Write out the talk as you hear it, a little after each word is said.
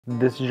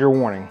This is your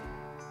warning.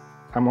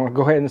 I'm going to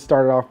go ahead and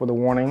start it off with a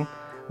warning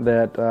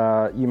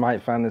that you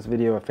might find this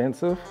video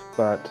offensive,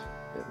 but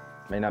it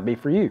may not be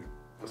for you.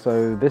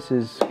 So this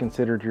is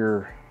considered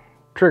your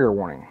trigger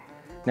warning.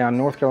 Now in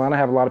North Carolina, I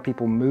have a lot of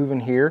people moving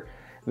here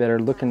that are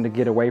looking to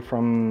get away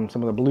from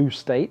some of the blue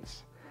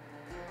states.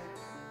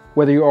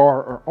 Whether you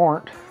are or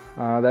aren't,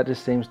 that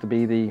just seems to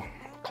be the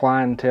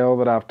clientele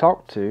that I've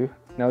talked to.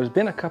 Now there's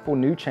been a couple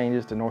new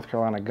changes to North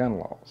Carolina gun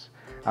laws.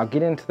 I'll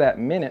get into that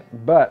in a minute,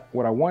 but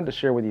what I wanted to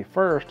share with you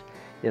first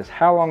is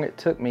how long it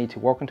took me to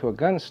walk into a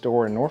gun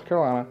store in North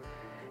Carolina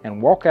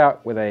and walk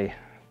out with a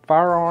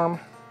firearm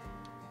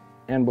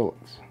and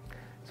bullets.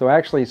 So I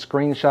actually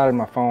screenshotted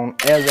my phone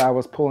as I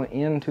was pulling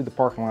into the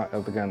parking lot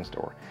of the gun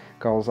store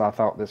because I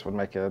thought this would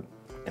make an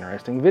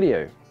interesting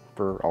video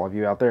for all of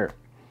you out there.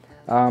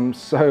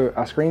 So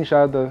I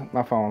screenshotted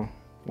my phone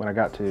when I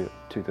got to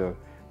the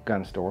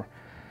gun store,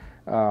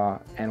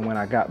 and when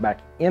I got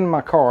back in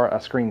my car, I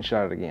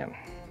screenshot it again.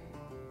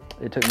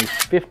 It took me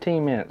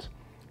 15 minutes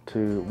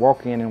to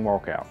walk in and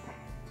walk out.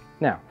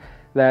 Now,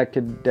 that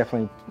could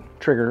definitely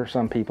trigger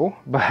some people,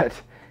 but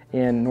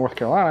in North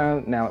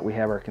Carolina, now that we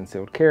have our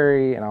concealed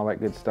carry and all that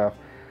good stuff,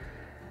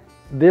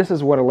 this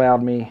is what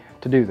allowed me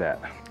to do that.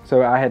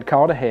 So I had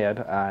called ahead.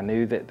 I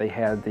knew that they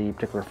had the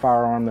particular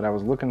firearm that I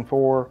was looking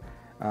for.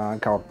 I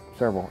called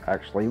several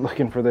actually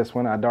looking for this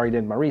one. I'd already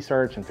did my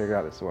research and figured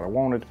out this is what I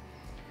wanted.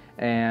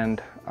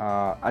 And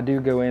I do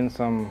go in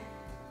some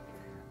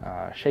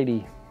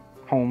shady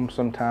homes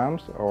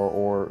sometimes,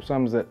 or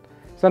some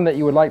that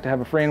you would like to have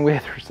a friend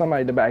with or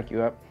somebody to back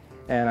you up,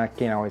 and I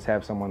can't always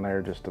have someone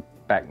there just to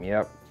back me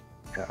up,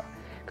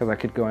 because I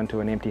could go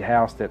into an empty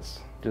house that's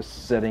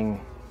just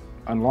sitting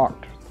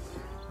unlocked.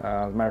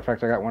 As a matter of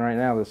fact, I got one right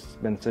now that's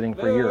been sitting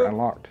for a year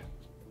unlocked.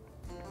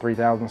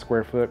 3,000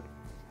 square foot,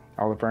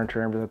 all the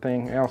furniture and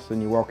everything else,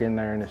 and you walk in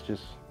there and it's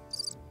just,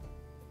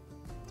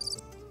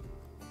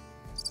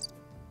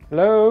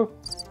 hello?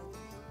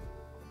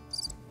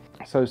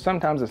 So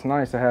sometimes it's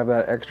nice to have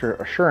that extra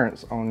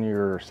assurance on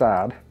your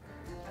side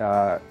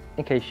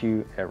in case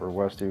you ever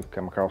was to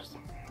come across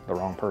the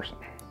wrong person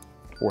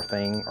or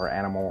thing or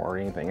animal or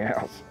anything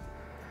else.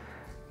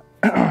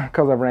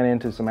 Because I've ran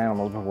into some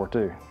animals before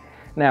too.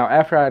 Now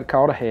after I had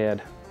called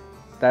ahead,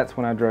 that's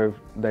when I drove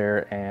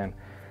there, and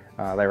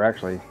they were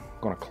actually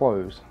going to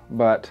close,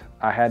 but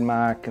I had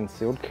my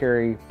concealed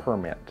carry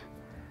permit.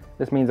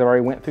 This means I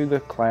already went through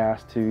the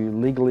class to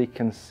legally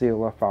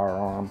conceal a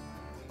firearm.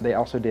 They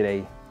also did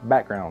a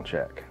background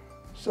check.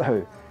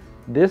 So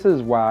this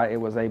is why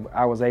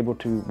I was able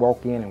to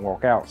walk in and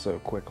walk out so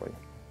quickly.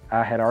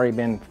 I had already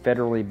been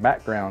federally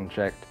background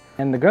checked,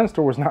 and the gun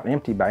store was not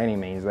empty by any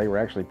means. They were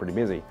actually pretty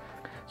busy.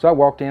 So I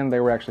walked in, they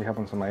were actually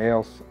helping somebody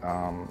else.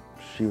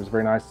 She was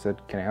very nice, said,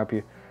 "Can I help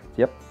you?"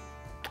 "Yep,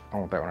 I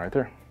want that one right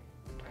there."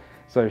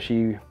 So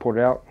she pulled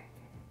it out.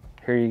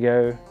 "Here you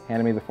go,"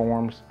 handed me the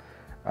forms.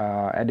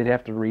 I did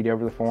have to read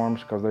over the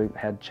forms because they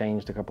had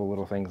changed a couple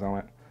little things on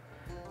it.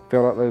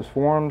 Filled out those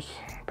forms,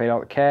 paid out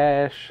the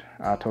cash.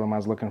 I told them I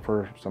was looking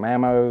for some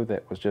ammo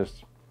that was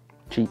just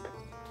cheap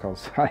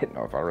because I didn't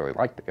know if I really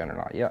liked the gun or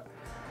not yet.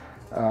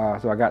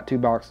 So I got 2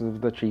 boxes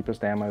of the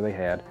cheapest ammo they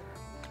had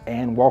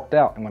and walked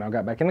out. And when I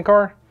got back in the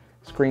car,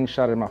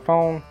 screenshotted my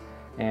phone,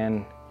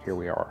 and here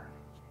we are.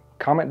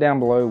 Comment down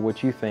below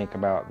what you think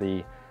about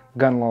the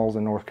gun laws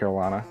in North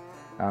Carolina.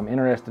 I'm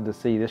interested to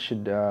see. This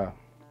should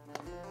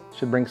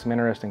bring some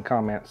interesting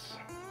comments,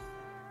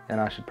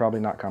 and I should probably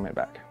not comment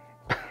back.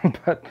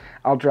 But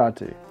I'll try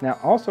to. Now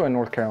also in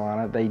North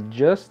Carolina, they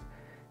just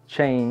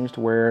changed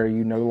where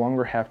you no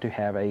longer have to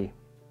have a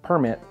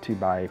permit to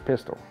buy a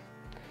pistol.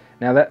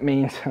 Now that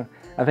means,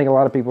 I think a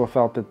lot of people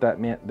felt that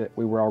meant that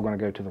we were all going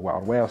to go to the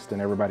Wild West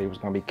and everybody was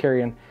going to be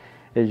carrying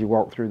as you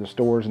walk through the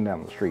stores and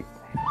down the street.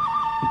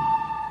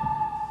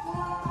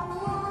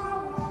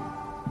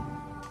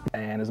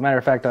 And as a matter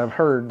of fact, I've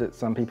heard that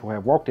some people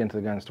have walked into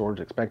the gun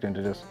stores expecting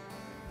to just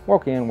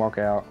walk in, walk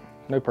out,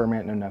 no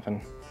permit, no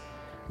nothing,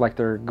 like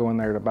they're going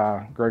there to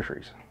buy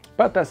groceries.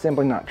 But that's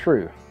simply not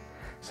true.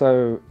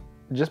 So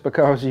just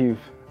because you've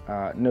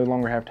no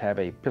longer have to have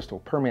a pistol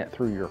permit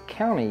through your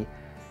county,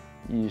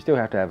 you still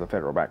have to have a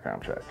federal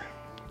background check.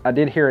 I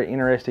did hear an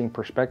interesting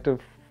perspective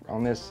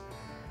on this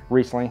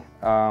recently.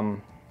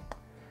 One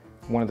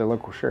of the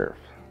local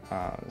sheriffs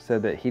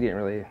said that he didn't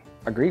really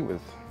agree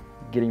with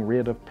getting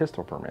rid of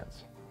pistol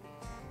permits.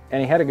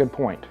 And he had a good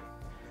point.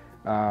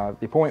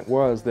 The point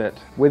was that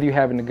with you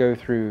having to go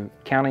through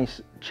county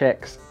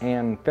checks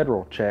and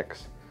federal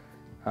checks,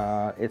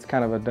 it's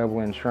kind of a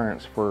double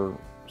insurance for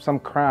some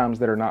crimes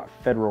that are not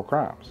federal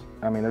crimes.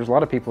 I mean, there's a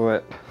lot of people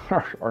that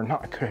are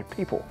not good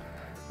people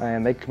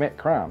and they commit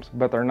crimes,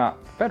 but they're not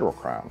federal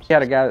crimes. He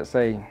had a guy that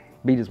say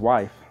beat his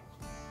wife.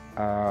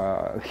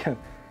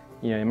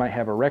 You know, you might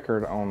have a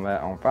record on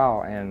that on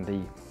file, and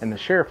the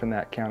sheriff in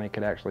that county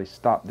could actually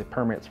stop the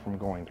permits from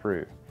going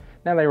through.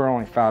 Now they were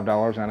only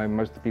 $5. I know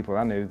most of the people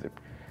I knew that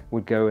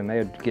would go and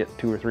they'd get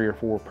 2 or 3 or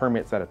 4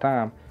 permits at a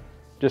time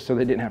just so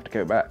they didn't have to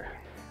go back.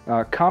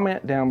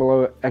 Comment down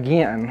below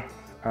again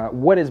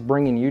what is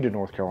bringing you to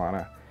North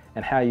Carolina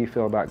and how you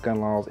feel about gun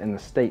laws in the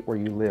state where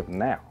you live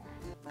now.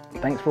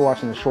 Thanks for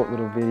watching this short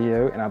little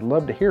video, and I'd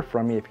love to hear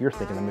from you if you're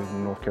thinking of moving to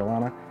North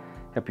Carolina,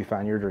 help you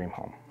find your dream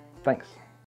home. Thanks.